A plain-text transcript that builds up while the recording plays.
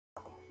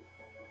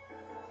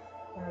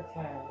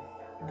Okay,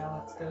 now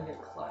let's go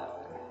get Cloud.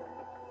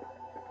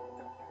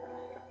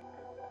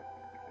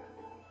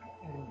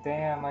 And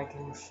damn, I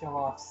can show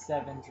off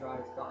 7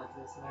 drive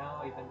dodges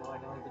now, even though I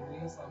don't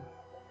even use them.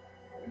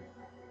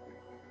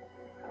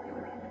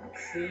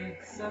 See,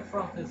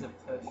 Sephiroth is a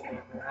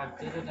pushover.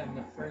 I did it in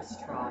the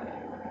first try.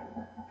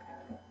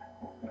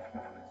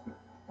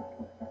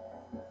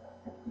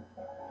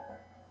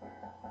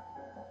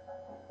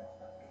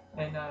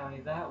 And not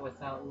only that,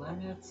 without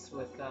limits,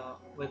 with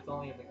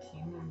only the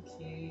Kingdom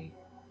Key,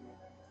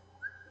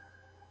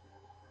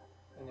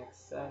 and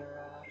etc.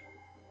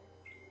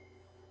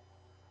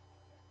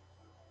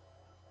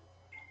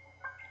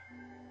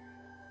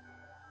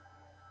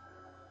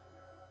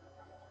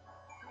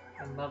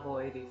 And level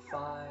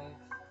 85.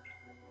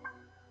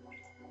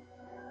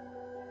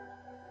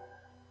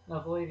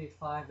 Level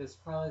 85 is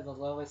probably the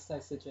lowest I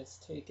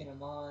suggest taking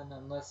him on,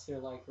 unless you're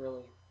like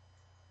really,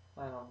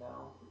 I don't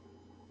know.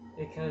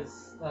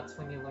 Because that's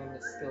when you learn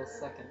the skill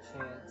Second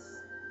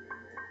Chance.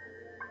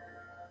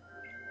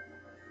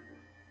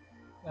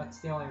 That's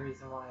the only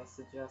reason why I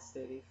suggest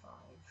 85.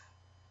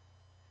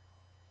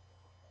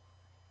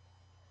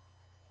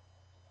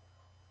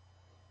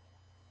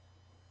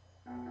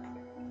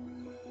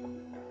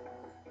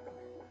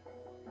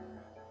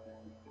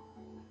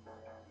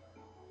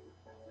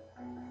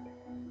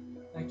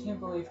 I can't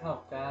believe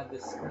how bad the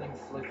screen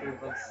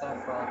flickered when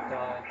Sephiroth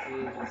died,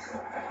 jeez.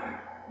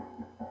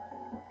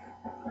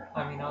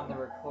 I mean on the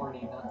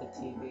recording, not the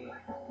TV.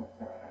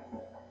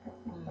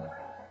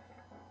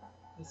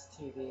 This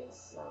TV is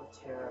so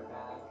terrible.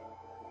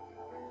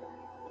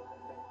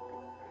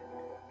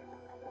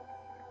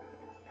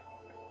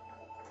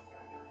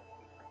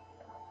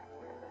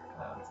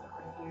 Cloud's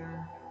over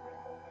here.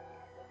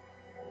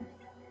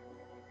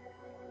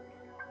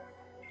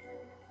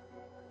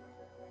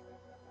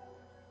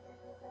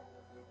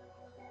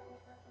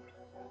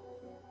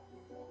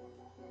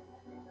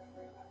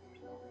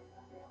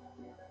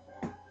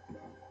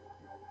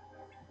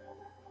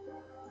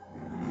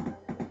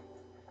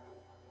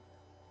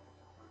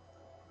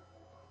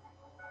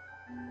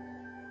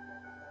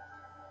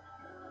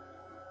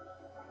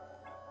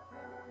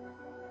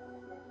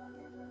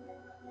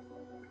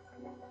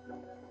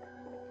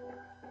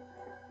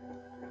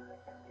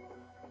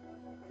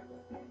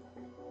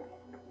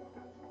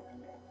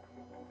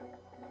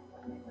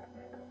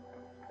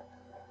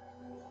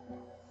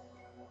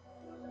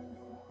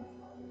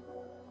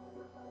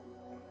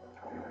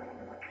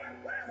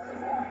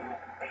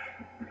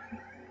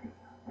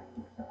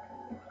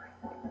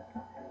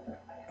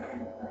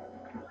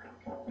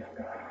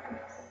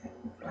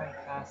 I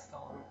passed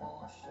all the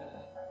bullshit.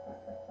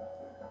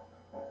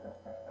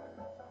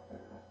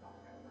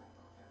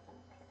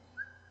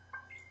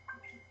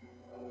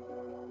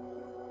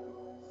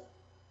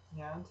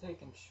 Yeah, I'm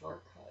taking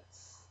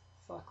shortcuts.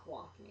 Fuck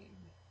walking.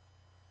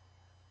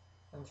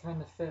 I'm trying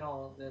to fit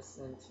all of this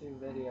in 2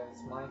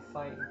 videos. My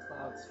fight and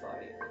Cloud's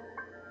fight.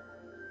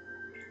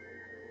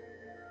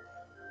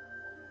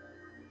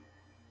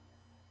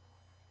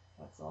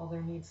 That's all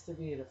there needs to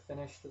be to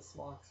finish this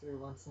walkthrough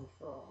once and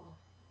for all.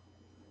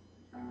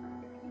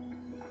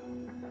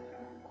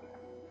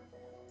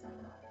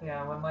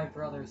 Yeah, when my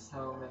brother's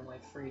home in my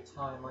free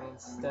time, I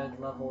instead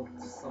leveled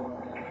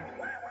Soren.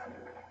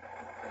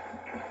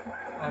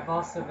 I've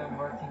also been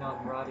working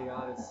on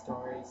Radiata's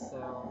story,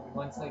 so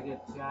once I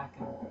get Jack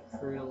and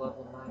crew to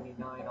level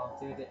 99, I'll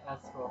do the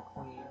Ethereal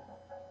Queen.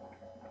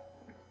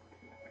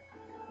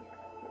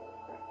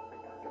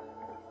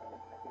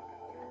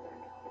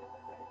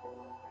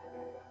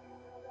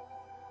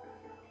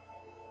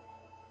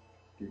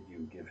 Did you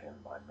give him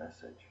my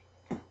message?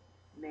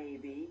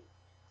 Maybe.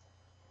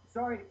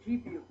 Sorry to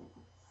keep you,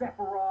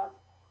 Sephiroth.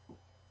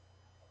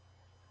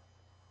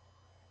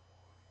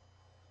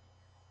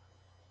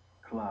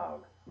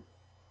 Cloud,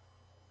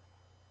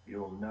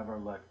 you'll never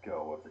let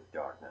go of the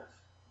darkness.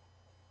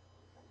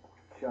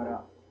 Shut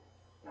up.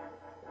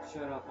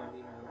 Shut up,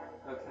 Amino.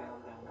 Okay,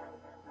 I'm done.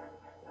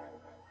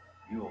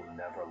 You'll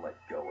never let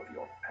go of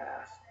your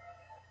past.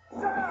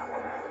 Shut up!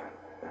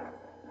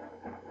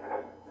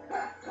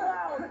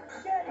 Cloud,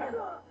 get him!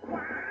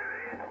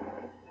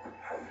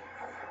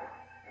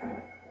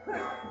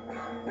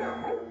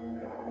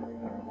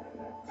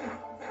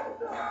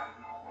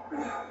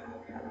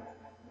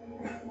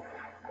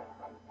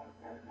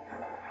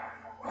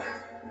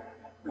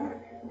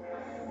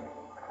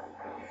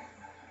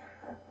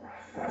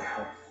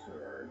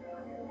 Absurd.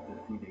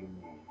 Defeating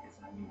me is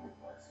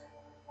meaningless.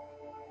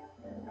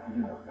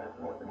 You know that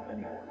more than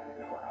anyone,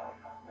 Cloud.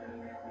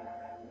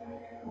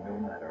 No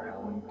matter how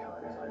many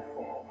times I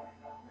fall,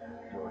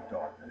 your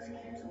darkness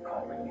keeps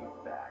calling me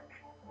back.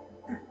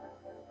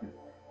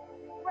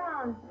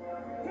 Wrong.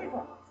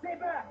 Tifa, stay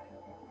back!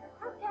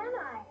 How can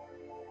I?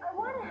 I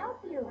want to help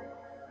you.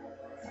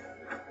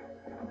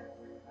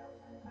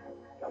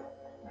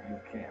 You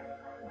can't.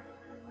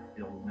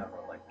 He'll never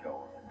let go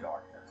of the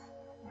darkness.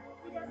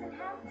 He doesn't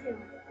have to.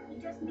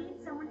 He just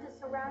needs someone to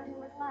surround him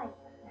with light.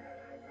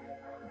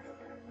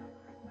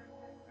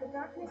 The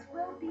darkness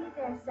will be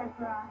there,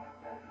 Sephiroth,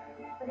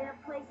 but in a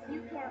place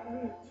you can't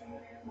reach.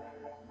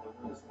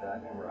 Is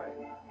that right?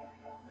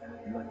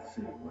 Let's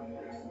see what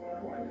this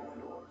light of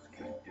yours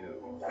can do.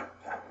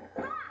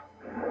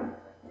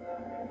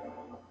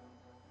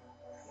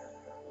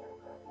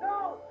 No!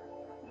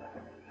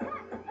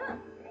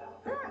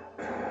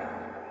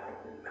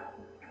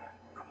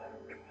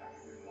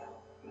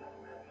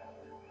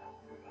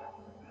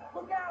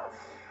 Look out!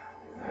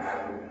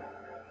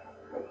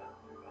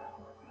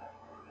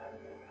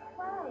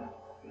 Why?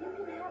 You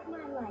can have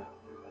my light.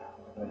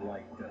 The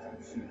light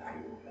doesn't suit you.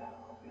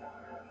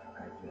 I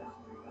just...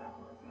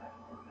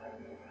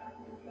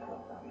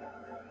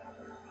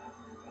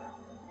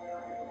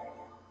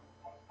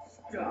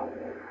 Stop!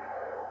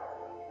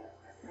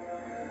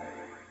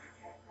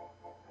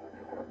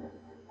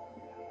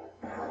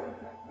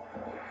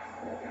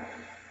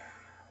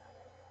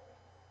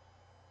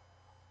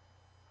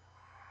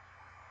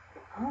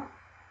 Huh?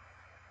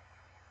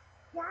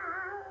 Yeah.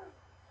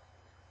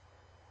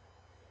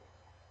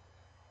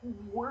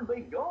 Where'd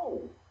they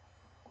go?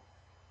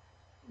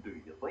 Do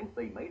you think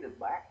they made it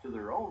back to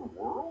their own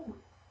world?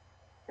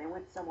 They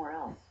went somewhere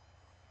else.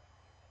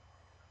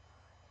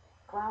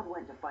 Cloud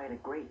went to fight a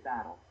great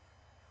battle,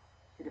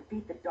 to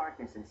defeat the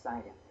darkness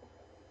inside him.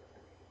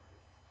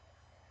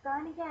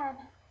 Gone again.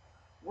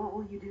 What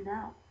will you do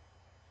now?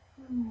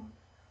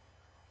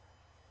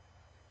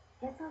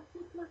 Guess I'll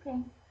keep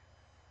looking.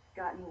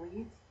 Got any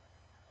leads?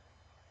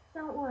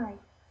 Don't worry.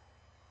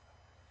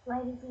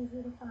 Light is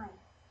easy to find.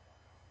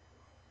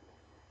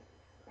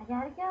 I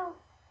gotta go.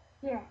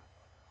 Here,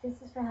 this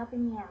is for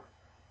helping me out.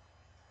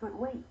 But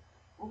wait,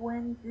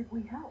 when did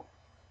we help?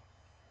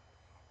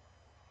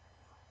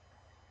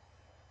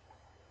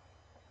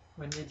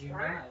 When did you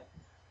not?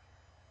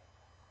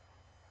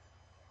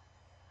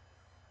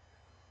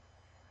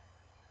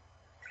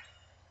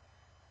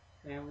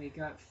 And we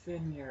got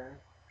Finir.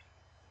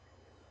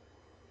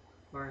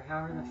 Or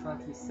however the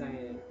fuck you say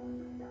it.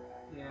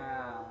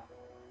 Yeah.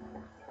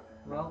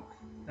 Well,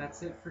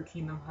 that's it for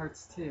Kingdom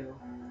Hearts 2.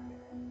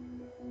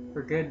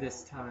 For good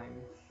this time.